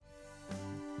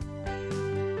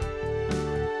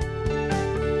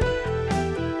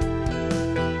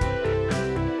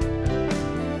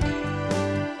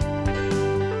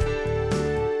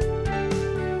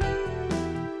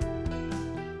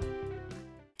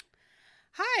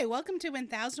Hi, welcome to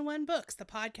 1001 Books, the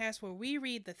podcast where we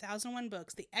read the 1001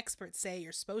 books the experts say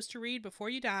you're supposed to read before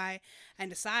you die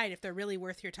and decide if they're really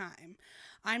worth your time.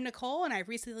 I'm Nicole, and I've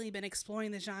recently been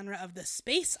exploring the genre of the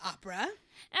space opera.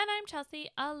 And I'm Chelsea,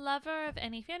 a lover of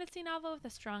any fantasy novel with a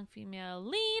strong female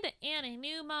lead and a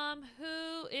new mom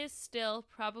who is still,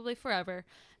 probably forever,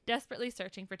 desperately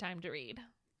searching for time to read.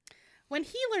 When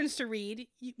he learns to read,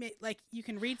 you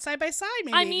can read side by side,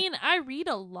 maybe. I mean, I read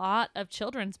a lot of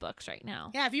children's books right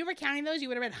now. Yeah, if you were counting those, you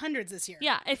would have read hundreds this year.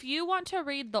 Yeah, if you want to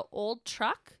read The Old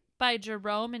Truck by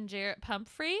Jerome and Jarrett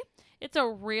Pumphrey, it's a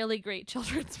really great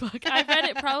children's book. I've read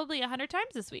it probably 100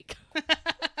 times this week.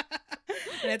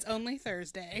 And it's only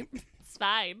Thursday. It's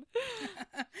fine.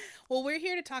 Well, we're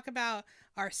here to talk about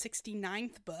our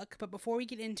 69th book, but before we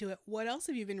get into it, what else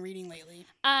have you been reading lately?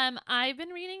 I've been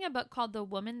reading a book called The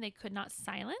Woman They Could Not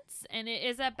Silence, and it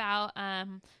is about,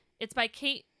 it's by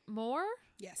Kate Moore.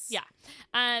 Yes. Yeah.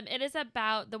 It is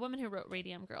about the woman who wrote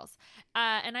Radium Girls.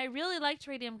 And I really liked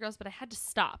Radium Girls, but I had to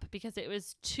stop because it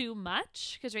was too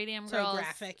much, because Radium Girls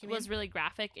graphic, was really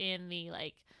graphic in the,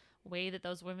 way that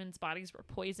those women's bodies were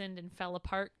poisoned and fell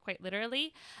apart, quite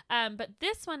literally. But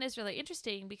this one is really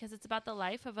interesting because it's about the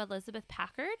life of Elizabeth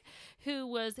Packard, who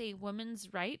was a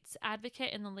women's rights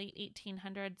advocate in the late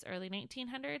 1800s, early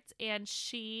 1900s, and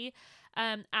she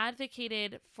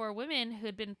advocated for women who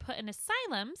had been put in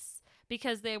asylums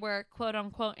because they were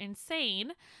quote-unquote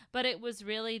insane, but it was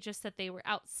really just that they were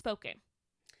outspoken.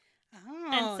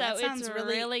 Oh, and so that sounds it's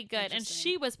really good. And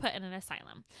she was put in an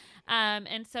asylum.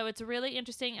 And so it's really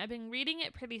interesting. I've been reading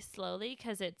it pretty slowly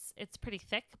because it's pretty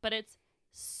thick, but it's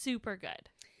super good.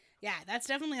 Yeah, that's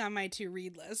definitely on my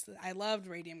to-read list. I loved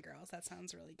Radium Girls. That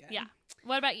sounds really good. Yeah.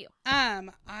 What about you?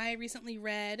 I recently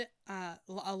read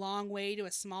A Long Way to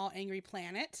a Small Angry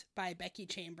Planet by Becky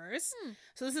Chambers.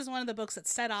 So this is one of the books that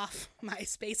set off my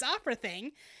space opera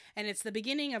thing. And it's the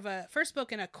beginning of a first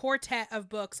book in a quartet of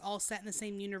books all set in the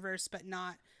same universe, but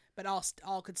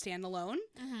all could stand alone.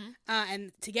 Mm-hmm.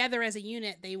 And together as a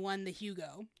unit, they won the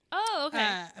Hugo. Oh,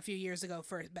 okay. A few years ago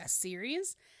for Best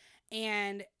Series.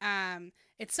 And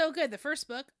it's so good. The first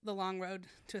book, The Long Road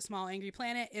to a Small Angry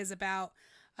Planet, is about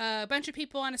a bunch of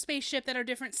people on a spaceship that are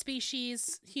different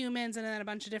species, humans, and then a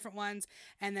bunch of different ones.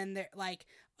 And then they're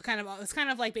it's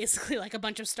kind of like basically like a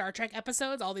bunch of Star Trek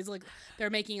episodes. All these they're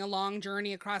making a long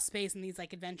journey across space and these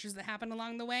adventures that happen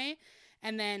along the way.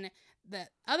 And then the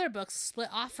other books split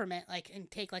off from it,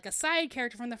 and take a side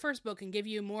character from the first book and give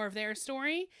you more of their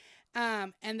story.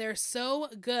 And they're so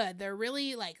good. They're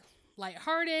really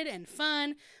lighthearted and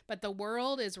fun, but the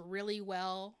world is really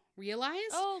well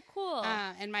realized. Oh, cool.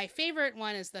 And my favorite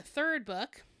one is the third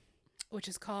book, which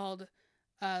is called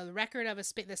The Record of the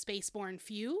Spaceborne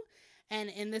Few. And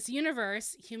in this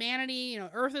universe, humanity,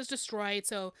 Earth is destroyed.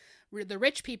 So the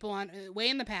rich people way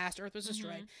in the past, Earth was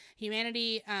destroyed. Mm-hmm.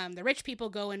 Humanity, the rich people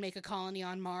go and make a colony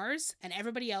on Mars, and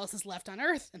everybody else is left on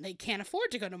Earth, and they can't afford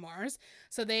to go to Mars.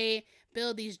 So they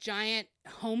build these giant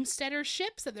homesteader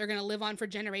ships that they're going to live on for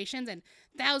generations, and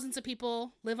thousands of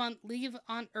people leave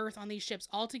on Earth on these ships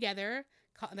all together.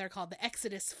 They're called the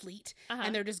Exodus Fleet,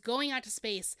 and they're just going out to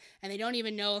space, and they don't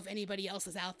even know if anybody else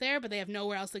is out there, but they have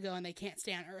nowhere else to go, and they can't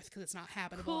stay on Earth because it's not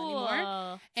habitable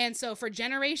anymore. And so for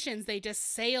generations, they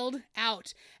just sailed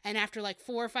out, and after 4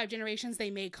 or 5 generations,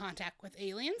 they made contact with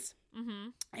aliens. Mm-hmm.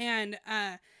 And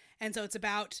so it's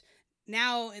about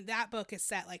now, that book is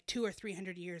set 200 or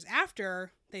 300 years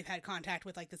after they've had contact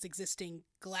with this existing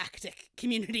galactic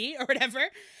community or whatever,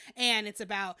 and it's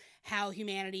about how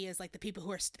humanity is the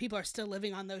people are still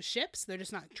living on those ships. They're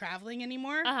just not traveling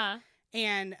anymore.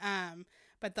 And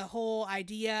but the whole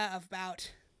idea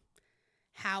about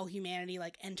how humanity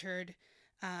entered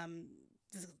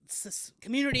this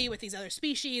community with these other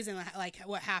species, and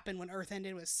what happened when Earth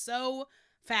ended was so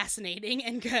fascinating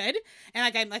and good.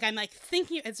 And I'm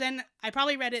thinking, I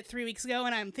probably read it 3 weeks ago,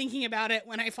 and I'm thinking about it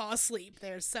when I fall asleep.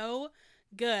 They're so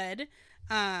good.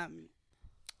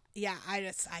 Yeah,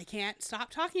 I can't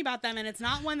stop talking about them, and it's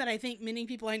not one that I think many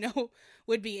people I know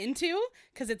would be into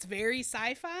because it's very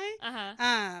sci-fi.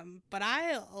 But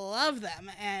I love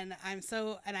them, and I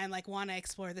want to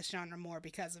explore this genre more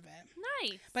because of it.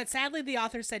 Nice. But sadly, the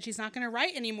author said she's not going to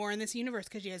write anymore in this universe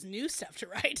because she has new stuff to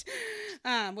write,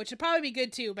 which would probably be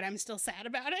good too. But I'm still sad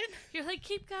about it. You're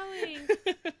keep going.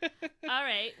 All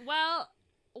right. Well,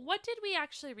 what did we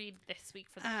actually read this week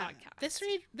for the podcast?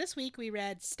 This week we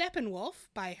read Steppenwolf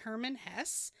by Herman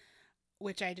Hesse,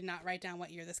 which I did not write down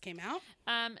what year this came out.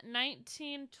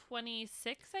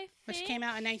 1926, I think. Which came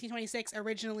out in 1926,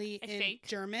 originally in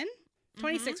German.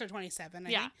 26 or 27, I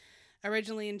think.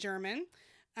 Originally in German.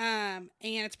 And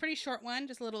it's a pretty short one,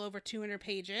 just a little over 200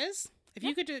 pages. If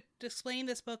you could explain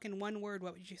this book in one word,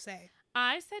 what would you say?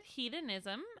 I said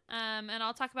hedonism, and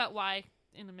I'll talk about why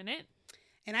in a minute.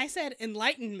 And I said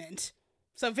enlightenment.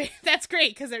 So that's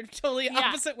great because they're totally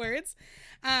opposite words.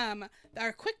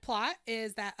 Our quick plot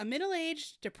is that a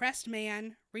middle-aged, depressed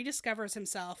man rediscovers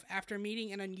himself after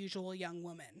meeting an unusual young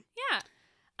woman. Yeah.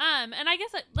 And I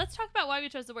guess let's talk about why we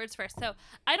chose the words first. So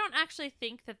I don't actually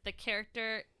think that the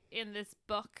character in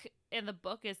the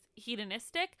book is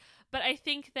hedonistic, but I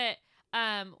think that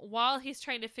while he's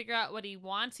trying to figure out what he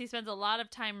wants, he spends a lot of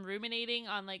time ruminating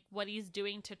on like what he's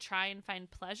doing to try and find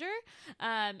pleasure.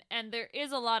 And there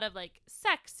is a lot of like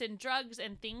sex and drugs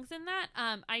and things in that.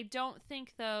 I don't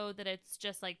think though that it's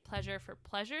just like pleasure for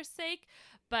pleasure's sake,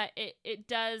 but it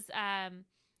does,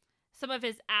 some of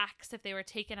his acts, if they were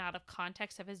taken out of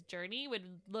context of his journey,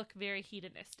 would look very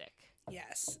hedonistic.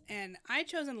 Yes. And I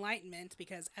chose enlightenment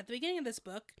because at the beginning of this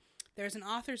book, there's an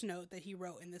author's note that he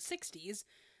wrote in the 60s,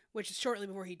 which is shortly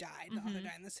before he died. The author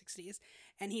died in the 60s.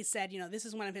 And he said, this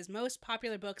is one of his most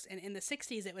popular books. And in the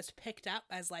 60s, it was picked up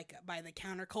as like by the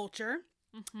counterculture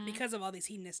because of all these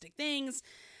hedonistic things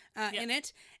in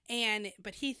it.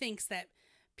 But he thinks that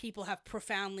people have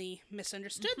profoundly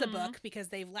misunderstood the book because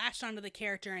they've latched onto the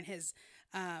character and his,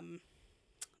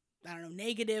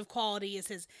 negative quality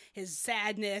is his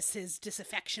sadness, his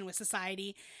disaffection with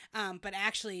society. But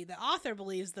actually the author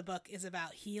believes the book is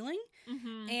about healing.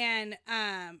 And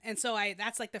so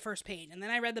that's like the first page. And then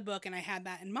I read the book and I had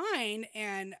that in mind.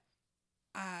 And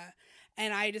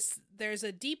there's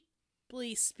a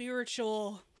deeply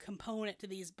spiritual component to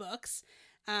these books.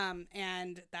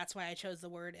 And that's why I chose the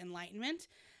word enlightenment.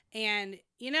 And,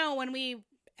 when we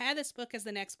had this book as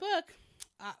the next book,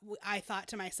 I thought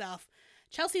to myself,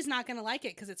 Chelsea's not going to like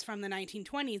it because it's from the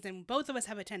 1920s, and both of us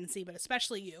have a tendency, but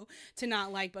especially you, to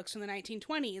not like books from the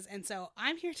 1920s. And so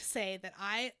I'm here to say that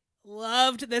I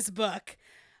loved this book.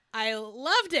 I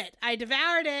loved it. I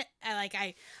devoured it.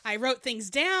 I wrote things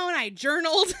down. I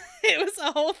journaled. It was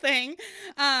a whole thing.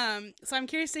 So I'm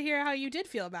curious to hear how you did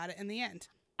feel about it in the end.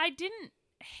 I didn't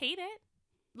hate it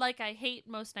like I hate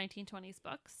most 1920s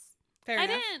books. Fair enough.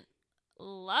 I didn't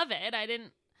love it. I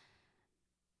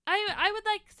would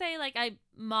say I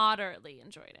moderately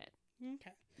enjoyed it.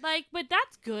 Okay. But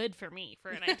that's good for me for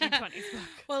a 1920s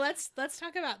book. Well, let's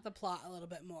talk about the plot a little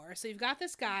bit more. So you've got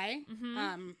this guy,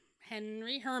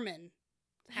 Henry Haller,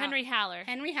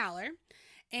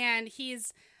 and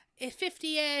he's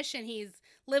 50-ish, and he's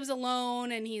lives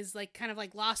alone, and he's kind of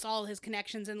lost all his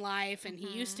connections in life, and he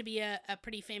used to be a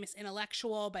pretty famous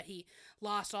intellectual, but he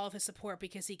lost all of his support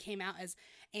because he came out as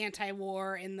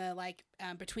anti-war in the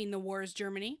between the wars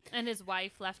Germany, and his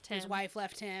wife left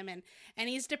him. And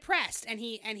he's depressed, and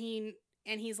he's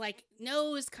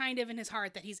knows kind of in his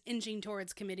heart that he's inching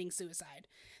towards committing suicide.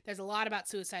 There's a lot about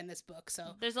suicide in this book,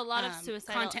 so there's a lot of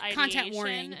suicidal content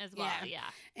warning as well.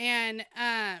 Yeah.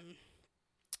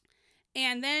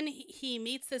 And then he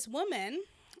meets this woman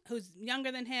who's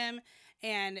younger than him,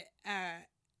 and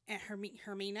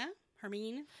Hermine.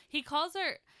 He calls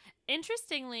her,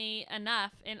 interestingly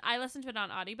enough, and I listened to it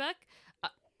on audiobook,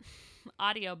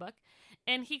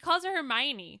 and he calls her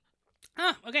Hermione.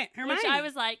 Oh, okay, Hermione. Which I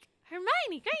was like,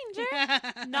 Hermione Granger,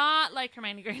 not like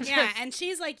Hermione Granger. Yeah, and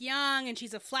she's young, and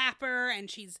she's a flapper,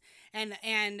 and she's and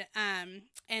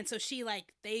so she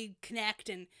they connect,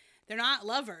 and they're not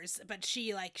lovers, but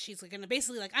she's gonna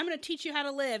basically I'm gonna teach you how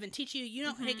to live and teach you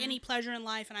don't take any pleasure in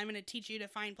life, and I'm gonna teach you to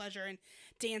find pleasure in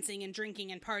dancing and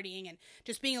drinking and partying and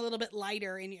just being a little bit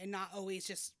lighter and not always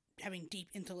just having deep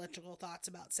intellectual thoughts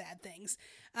about sad things.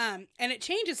 And it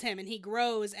changes him, and he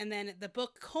grows, and then the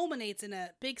book culminates in a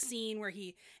big scene where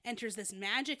he enters this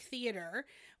magic theater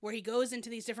where he goes into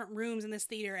these different rooms in this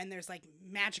theater, and there's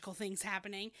magical things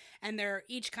happening, and they're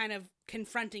each kind of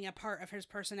confronting a part of his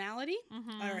personality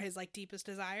or his deepest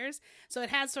desires. So it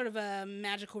has sort of a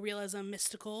magical realism,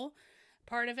 mystical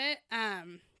part of it.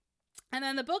 And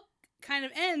then the book kind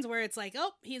of ends where it's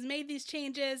he's made these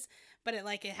changes, but it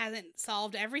hasn't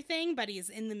solved everything, but he's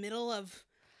in the middle of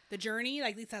the journey.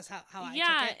 At least that's how I took it.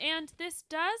 Yeah, and this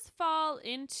does fall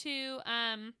into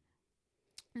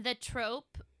the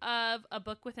trope of a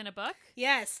book within a book.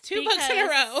 Yes, two books in a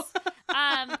row.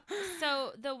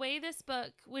 So the way this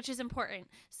book, which is important,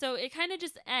 so it kind of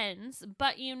just ends,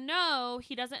 but he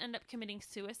doesn't end up committing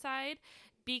suicide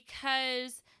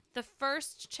because the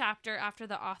first chapter after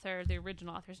the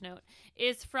original author's note,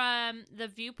 is from the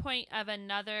viewpoint of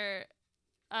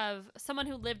someone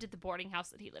who lived at the boarding house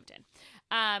that he lived in,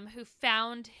 who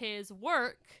found his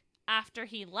work after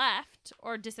he left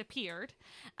or disappeared,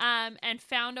 and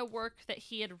found a work that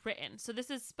he had written. So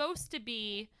this is supposed to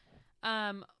be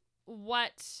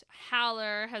what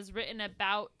Haller has written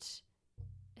about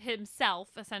himself,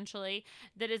 essentially,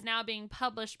 that is now being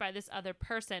published by this other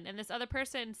person. And this other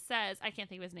person says, I can't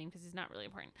think of his name because he's not really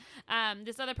important.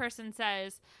 This other person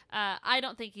says, I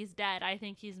don't think he's dead. I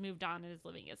think he's moved on and is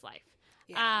living his life.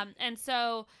 Yeah. And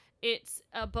so it's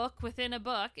a book within a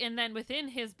book. And then within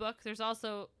his book, there's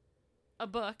also a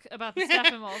book about the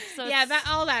Steppenwolf. So yeah, that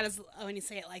all that is, when you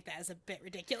say it like that, is a bit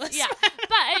ridiculous. Yeah,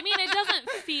 but I mean, it doesn't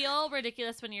feel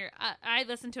ridiculous when you're. I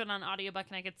listened to it on audiobook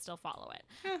and I could still follow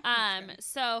it.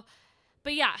 So,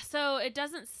 but yeah, so it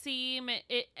doesn't seem.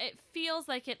 It feels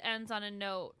like it ends on a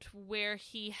note where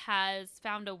he has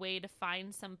found a way to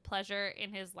find some pleasure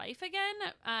in his life again.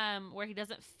 Where he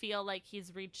doesn't feel like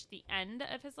he's reached the end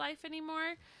of his life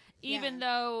anymore, even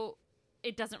though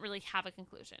it doesn't really have a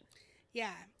conclusion.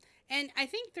 Yeah. And I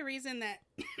think the reason that,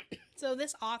 so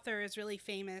this author is really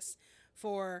famous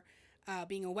for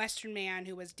being a Western man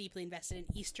who was deeply invested in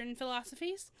Eastern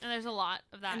philosophies. And there's a lot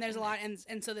of that. And there's a lot, and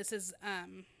so this is,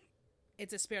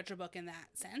 it's a spiritual book in that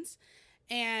sense.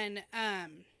 And I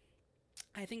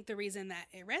think the reason that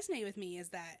it resonated with me is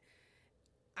that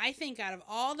I think out of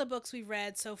all the books we've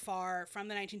read so far from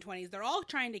the 1920s, they're all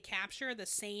trying to capture the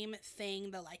same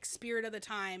thing, the like spirit of the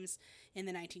times in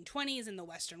the 1920s in the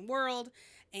Western world,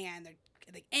 and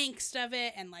the angst of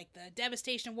it, and like the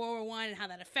devastation of World War I and how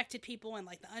that affected people, and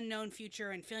like the unknown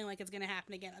future and feeling like it's going to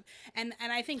happen again. And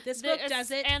I think this book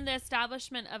does it. And the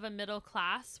establishment of a middle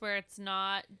class where it's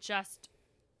not just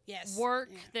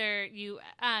work. There,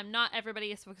 not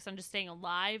everybody is focused on just staying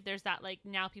alive. There's that like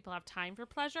now people have time for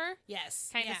pleasure.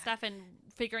 Kind of stuff, and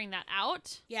figuring that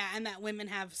out. Yeah, and that women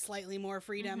have slightly more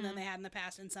freedom than they had in the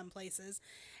past in some places.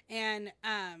 And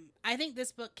I think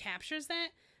this book captures that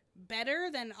better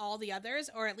than all the others,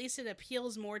 or at least it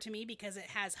appeals more to me because it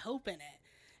has hope in it.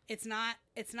 It's not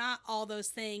all those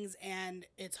things and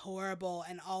it's horrible,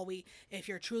 and if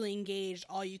you're truly engaged,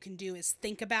 all you can do is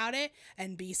think about it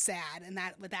and be sad, and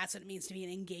that's what it means to be an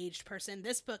engaged person.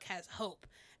 This book has hope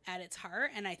at its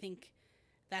heart, and I think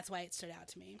that's why it stood out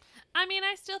to me. I mean,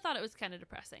 I still thought it was kind of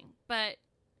depressing, but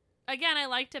again, I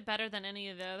liked it better than any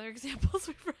of the other examples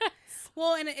we've read.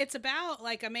 Well, and it's about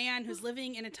like a man who's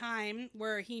living in a time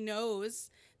where he knows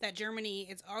that Germany,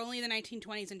 it's only the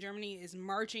 1920s, and Germany is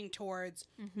marching towards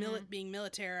being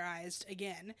militarized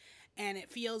again. And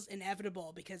it feels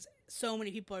inevitable because so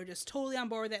many people are just totally on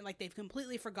board with it. Like they've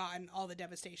completely forgotten all the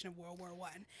devastation of World War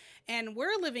I. And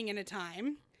we're living in a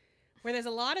time where there's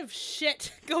a lot of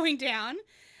shit going down.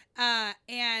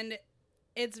 And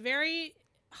it's very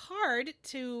hard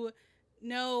to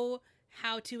know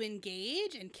how to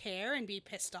engage and care and be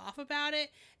pissed off about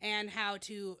it, and how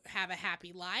to have a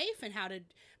happy life, and how to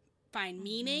find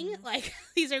meaning. Like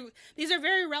these are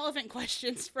very relevant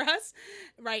questions for us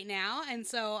right now. And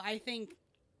so I think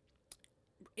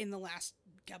in the last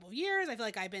couple of years, I feel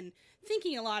like I've been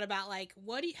thinking a lot about like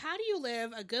how do you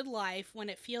live a good life when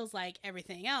it feels like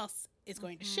everything else is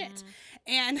going to shit.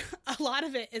 And a lot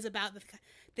of it is about the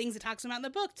things it talks about in the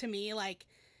book to me, like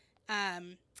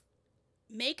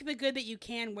make the good that you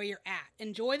can where you're at.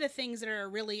 Enjoy the things that are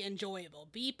really enjoyable.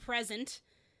 Be present,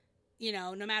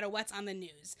 no matter what's on the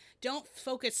news. Don't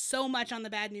focus so much on the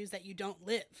bad news that you don't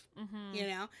live,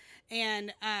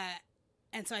 And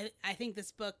so I think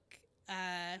this book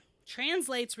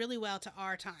translates really well to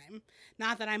our time.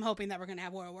 Not that I'm hoping that we're going to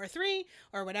have World War III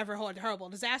or whatever horrible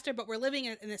disaster, but we're living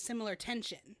in a similar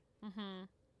tension. I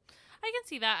can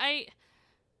see that.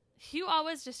 You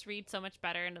always just read so much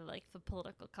better into like the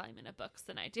political climate of books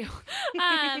than I do.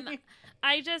 And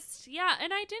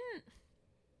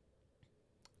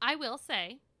I will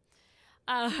say,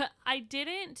 I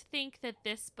didn't think that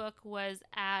this book was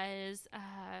as,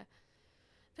 I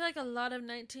feel like a lot of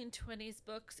 1920s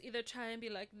books either try and be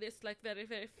like this, like very,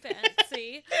 very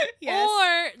fancy,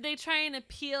 or they try and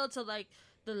appeal to like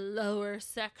the lower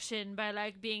section by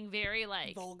like being very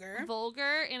like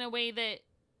vulgar in a way that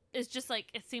is just like,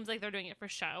 it seems like they're doing it for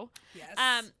show.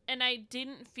 Yes. And I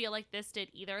didn't feel like this did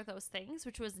either of those things,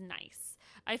 which was nice.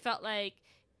 I felt like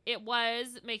it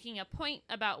was making a point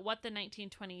about what the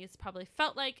 1920s probably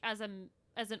felt like as an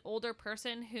older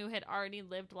person who had already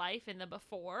lived life in the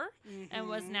before and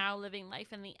was now living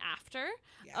life in the after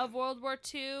of World War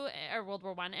II or World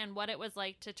War I, and what it was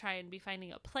like to try and be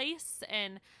finding a place,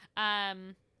 and how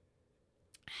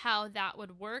that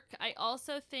would work. I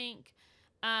also think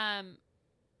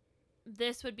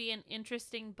this would be an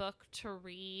interesting book to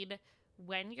read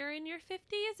when you're in your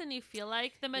 50s and you feel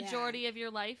like the majority of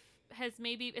your life has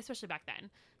maybe, especially back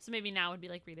then, so maybe now would be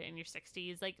like read it in your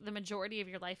 60s, like the majority of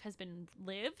your life has been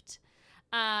lived,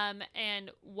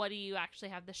 and what do you actually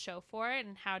have the show for,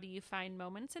 and how do you find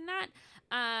moments in that?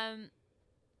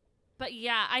 But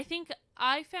yeah, I think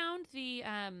I found the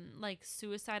like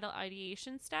suicidal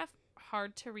ideation stuff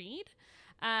hard to read.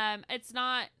 It's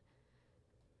not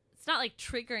like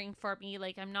triggering for me.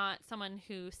 Like, I'm not someone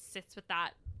who sits with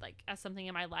that like as something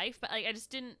in my life, but like I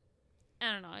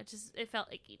don't know, it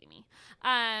felt icky to me.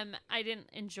 I didn't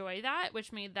enjoy that,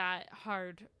 which made that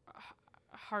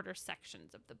harder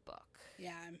sections of the book.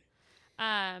 Yeah.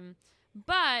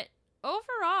 But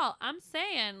overall, I'm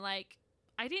saying, like,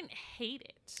 I didn't hate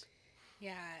it.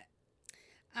 Yeah.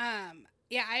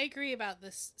 Yeah, I agree about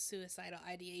this suicidal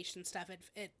ideation stuff.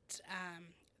 It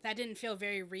that didn't feel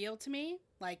very real to me,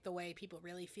 like the way people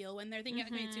really feel when they're thinking of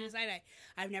committing suicide.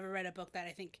 I've never read a book that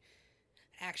I think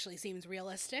actually seems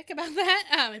realistic about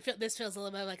that. This feels a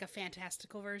little bit like a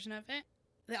fantastical version of it.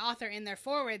 The author in their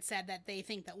foreword said that they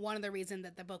think that one of the reasons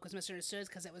that the book was misunderstood is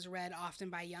because it was read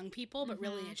often by young people, but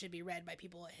really it should be read by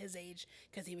people at his age,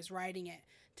 because he was writing it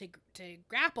to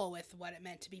grapple with what it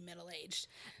meant to be middle-aged.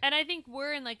 And I think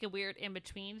we're in like a weird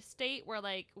in-between state where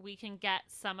like we can get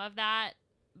some of that,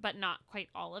 but not quite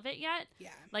all of it yet. Yeah.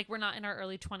 Like, we're not in our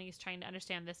early 20s trying to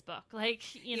understand this book.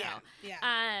 Like, you know.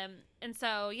 Yeah. And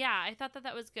so, yeah, I thought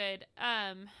that was good.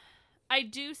 I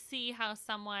do see how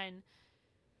someone,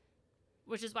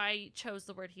 which is why I chose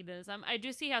the word hedonism, I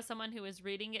do see how someone who is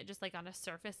reading it just like on a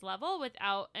surface level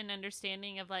without an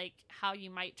understanding of like how you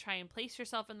might try and place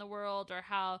yourself in the world, or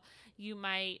how you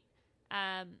might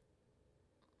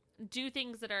do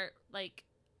things that are like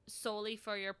solely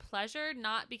for your pleasure,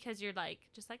 not because you're like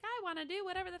just like I want to do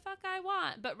whatever the fuck I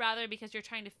want, but rather because you're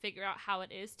trying to figure out how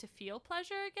it is to feel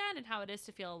pleasure again and how it is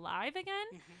to feel alive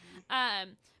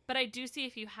again. But I do see,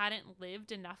 if you hadn't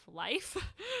lived enough life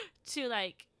to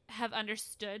like have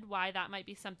understood why that might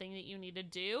be something that you need to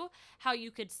do, how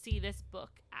you could see this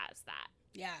book as that.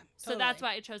 Yeah, totally. So that's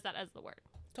why I chose that as the word.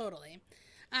 Totally.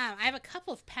 I have a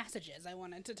couple of passages I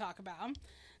wanted to talk about.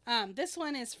 This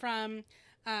one is from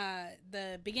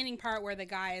the beginning part where the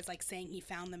guy is like saying he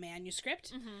found the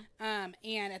manuscript. And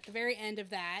at the very end of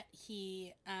that,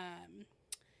 he's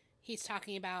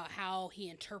talking about how he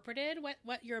interpreted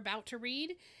what you're about to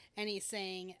read. And he's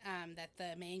saying that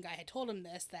the main guy had told him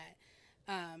this, that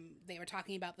they were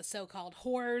talking about the so-called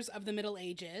horrors of the Middle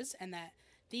Ages, and that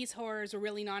these horrors were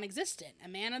really non-existent. A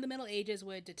man of the Middle Ages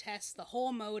would detest the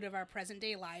whole mode of our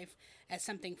present-day life as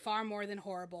something far more than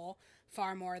horrible,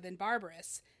 far more than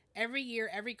barbarous. Every year,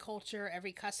 every culture,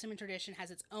 every custom and tradition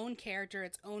has its own character,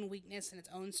 its own weakness, and its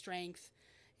own strength,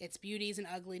 its beauties and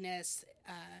ugliness,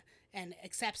 and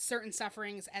accepts certain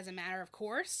sufferings as a matter of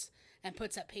course, and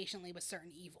puts up patiently with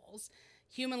certain evils.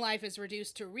 Human life is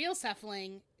reduced to real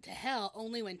suffering, to hell,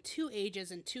 only when two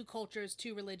ages and two cultures,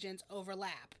 two religions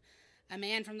overlap. A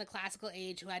man from the classical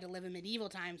age who had to live in medieval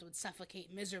times would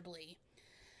suffocate miserably.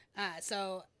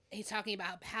 So he's talking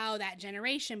about how that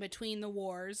generation between the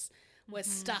wars was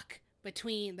stuck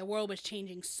between, the world was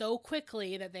changing so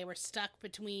quickly that they were stuck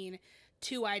between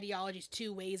two ideologies,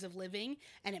 two ways of living,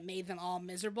 and it made them all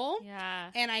miserable.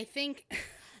 Yeah. And I think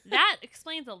that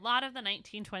explains a lot of the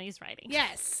 1920s writing.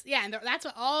 Yes. Yeah, and that's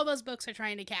what all those books are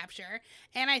trying to capture.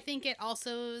 And I think it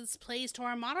also plays to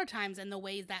our modern times and the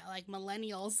ways that like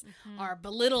millennials are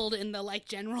belittled in the like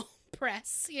general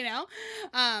press, you know,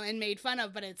 and made fun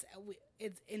of, but it's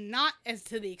not as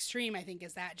to the extreme, I think,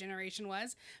 as that generation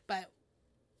was, but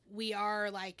we are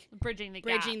like bridging the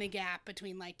gap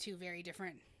between like two very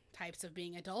different types of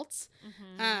being adults,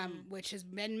 which has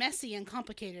been messy and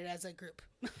complicated as a group.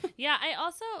 Yeah, I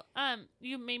also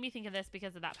you made me think of this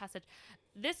because of that passage.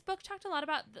 This book talked a lot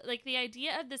about like the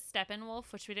idea of the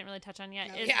Steppenwolf, which we didn't really touch on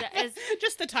yet. Is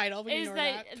just the title. Is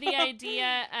the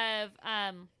idea of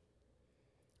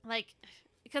like,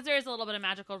 because there is a little bit of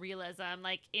magical realism,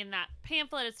 like in that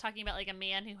pamphlet, it's talking about like a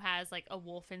man who has like a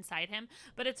wolf inside him,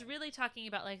 but it's really talking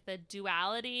about like the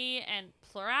duality and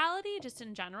plurality just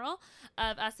in general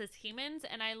of us as humans.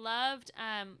 And I loved,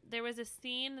 there was a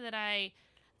scene that I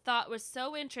thought was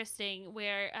so interesting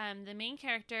where the main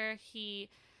character, he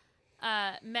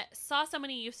saw someone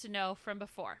he used to know from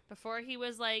before he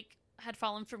was like, had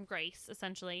fallen from grace,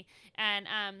 essentially, and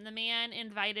the man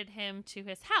invited him to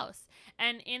his house,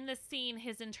 and in the scene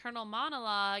his internal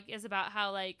monologue is about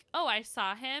how like, oh, I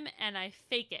saw him and I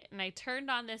fake it, and I turned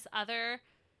on this other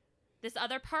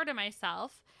part of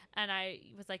myself, and I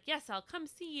was like, yes, I'll come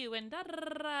see you, and da da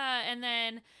da da, and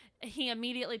then he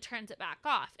immediately turns it back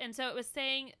off. And so it was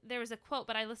saying, there was a quote,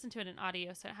 but I listened to it in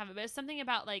audio, so I don't have it, but it's something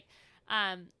about like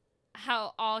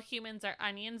how all humans are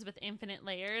onions with infinite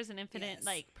layers and infinite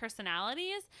like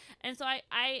personalities. And so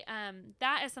I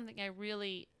that is something I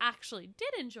really actually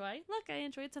did enjoy. Look, I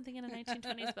enjoyed something in a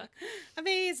 1920s book.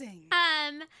 Amazing.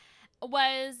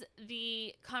 Was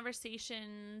the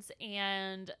conversations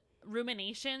and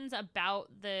ruminations about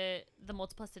the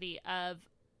multiplicity of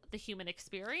the human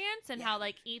experience and how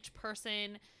like each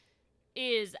person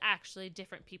is actually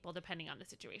different people depending on the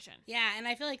situation. Yeah, and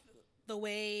I feel like the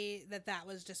way that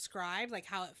was described, like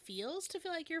how it feels to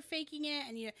feel like you're faking it,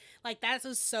 and you like that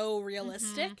was so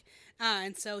realistic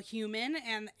and so human,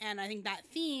 and I think that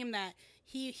theme that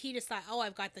he just thought, oh,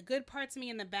 I've got the good parts of me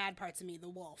and the bad parts of me, the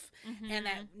wolf, and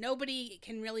that nobody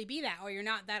can really be that, or you're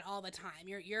not that all the time.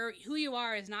 You're who you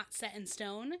are is not set in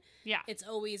stone. Yeah, it's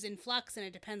always in flux, and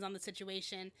it depends on the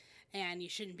situation. And you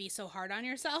shouldn't be so hard on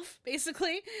yourself,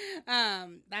 basically.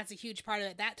 That's a huge part of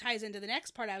it. That ties into the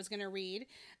next part I was going to read.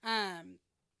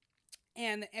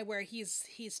 And where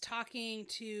he's talking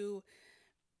to...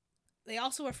 They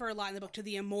also refer a lot in the book to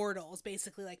the immortals,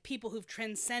 basically, like people who've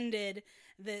transcended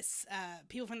this...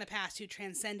 people from the past who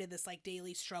transcended this, like,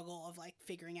 daily struggle of, like,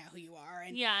 figuring out who you are.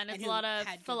 And it's a lot of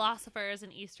philosophers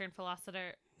and Eastern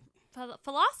philosophers.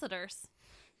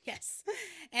 Yes.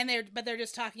 And they're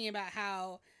just talking about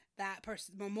how... that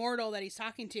person, the immortal that he's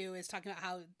talking to, is talking about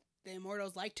how the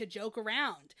immortals like to joke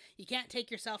around. You can't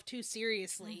take yourself too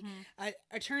seriously.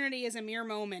 Eternity is a mere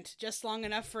moment, just long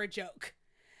enough for a joke.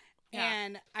 Yeah.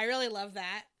 And I really love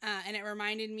that. And it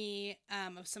reminded me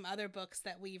of some other books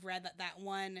that we've read, that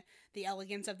one, The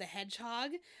Elegance of the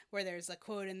Hedgehog, where there's a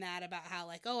quote in that about how,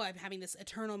 like, oh, I'm having this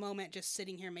eternal moment just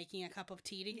sitting here making a cup of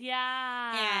tea.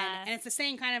 Yeah. And it's the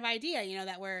same kind of idea, you know,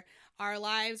 that our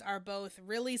lives are both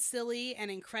really silly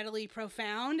and incredibly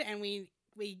profound, and we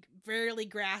rarely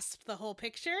grasp the whole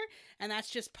picture, and that's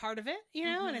just part of it, you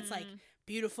know, and it's like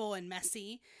beautiful and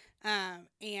messy.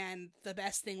 And the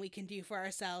best thing we can do for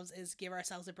ourselves is give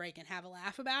ourselves a break and have a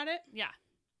laugh about it. Yeah.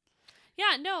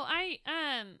 Yeah, no,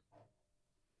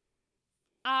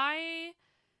 I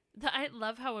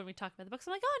love how when we talk about the books,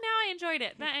 I'm like, oh, now I enjoyed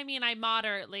it. But I mean, I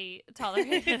moderately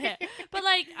tolerated it. But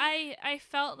like, I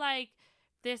felt like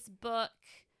this book,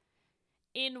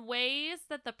 in ways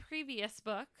that the previous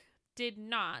book did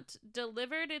not,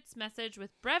 delivered its message with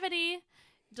brevity,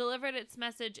 delivered its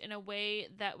message in a way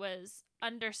that was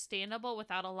understandable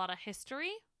without a lot of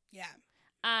history. Yeah.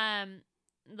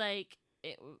 Like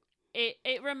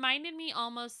it reminded me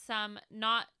almost some,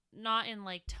 not in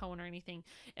like tone or anything.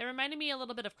 It reminded me a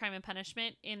little bit of Crime and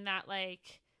Punishment in that,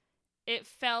 like, it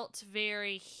felt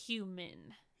very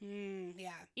human.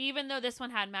 Yeah. Even though this one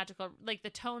had magical, like,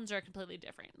 the tones are completely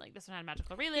different. Like, this one had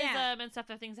magical realism and stuff,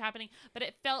 that things happening, but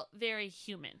it felt very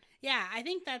human. Yeah, I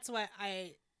think that's what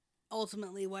I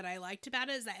liked about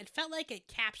it, is that it felt like it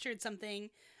captured something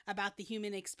about the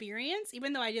human experience,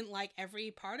 even though I didn't like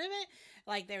every part of it.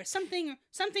 Like, there was something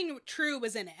true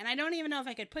was in it, and I don't even know if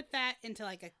I could put that into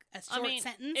like a short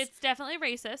sentence. It's definitely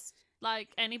racist, like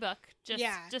any book. Just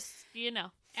you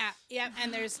know. Yeah,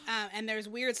 and there's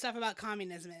weird stuff about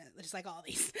communism in it, just like all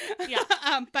these. Yeah.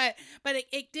 But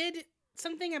it did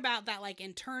something about that, like,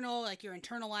 internal, like your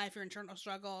internal life, your internal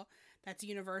struggle, that's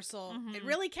universal. It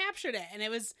really captured it, and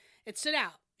it stood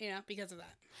out, you know, because of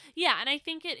that. Yeah, and I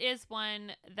think it is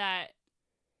one that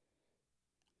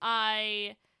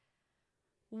I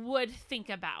would think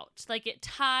about. Like, it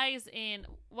ties in,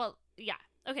 well, yeah.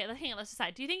 Okay, hang on, let's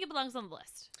decide. Do you think it belongs on the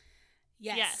list?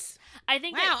 Yes. I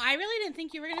think I really didn't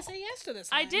think you were going to say yes to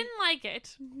this one. I didn't like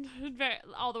it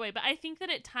all the way, but I think that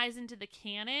it ties into the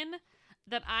canon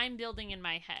that I'm building in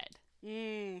my head.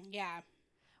 Yeah.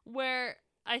 Where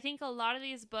I think a lot of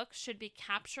these books should be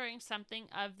capturing something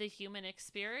of the human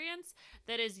experience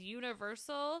that is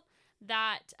universal,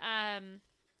 that,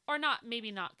 or not,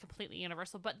 maybe not completely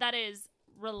universal, but that is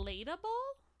relatable,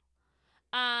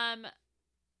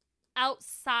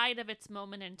 outside of its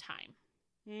moment in time.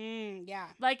 Yeah.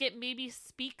 Like, it maybe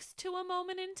speaks to a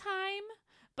moment in time,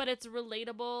 but it's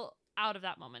relatable out of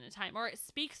that moment in time. Or it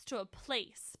speaks to a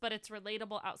place, but it's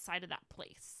relatable outside of that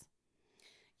place.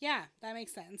 Yeah, that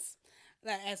makes sense.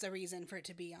 That as a reason for it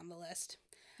to be on the list.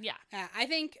 Yeah. I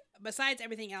think, besides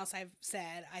everything else I've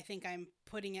said, I think I'm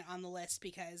putting it on the list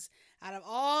because out of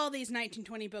all these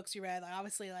 1920 books you read,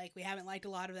 obviously, like, we haven't liked a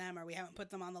lot of them, or we haven't put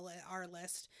them on our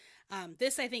list.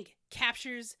 This, I think,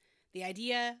 captures the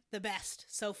idea the best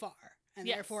so far, and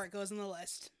therefore it goes on the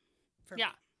list for me.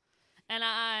 And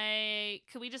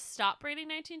could we just stop reading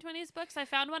 1920s books? I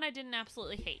found one I didn't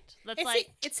absolutely hate.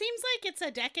 It seems like it's a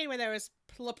decade where there was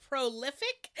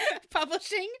prolific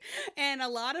publishing and a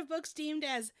lot of books deemed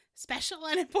as special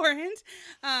and important,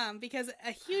 because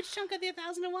a huge chunk of the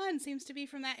 1001 seems to be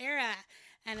from that era,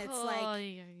 and it's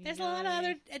there's a lot of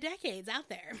other decades out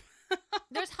there.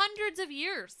 There's hundreds of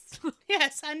years.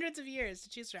 Yes, hundreds of years to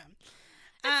choose from.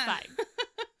 That's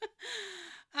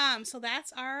fine. So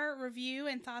that's our review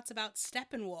and thoughts about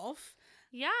Steppenwolf.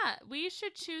 Yeah, we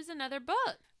should choose another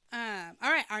book.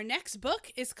 All right, our next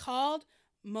book is called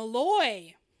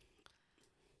Malloy.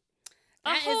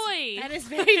 Ahoy! That is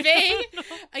very vague.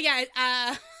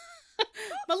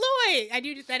 Malloy. I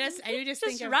do just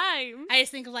think of rhyme. I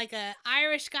just think of like a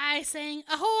Irish guy saying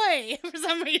ahoy for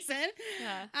some reason.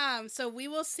 Yeah. So we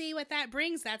will see what that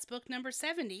brings. That's book number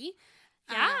 70.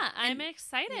 Yeah, I'm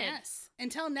excited. Yes.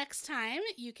 Until next time,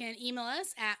 you can email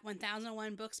us at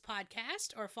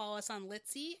 1001bookspodcast or follow us on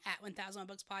Litzy at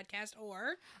 1001bookspodcast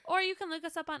or you can look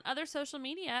us up on other social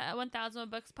media at 1001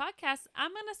 Books Podcast.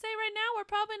 I'm going to say right now we're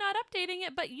probably not updating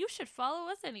it, but you should follow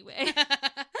us anyway.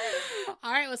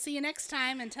 All right, we'll see you next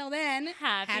time. Until then,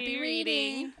 happy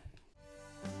reading.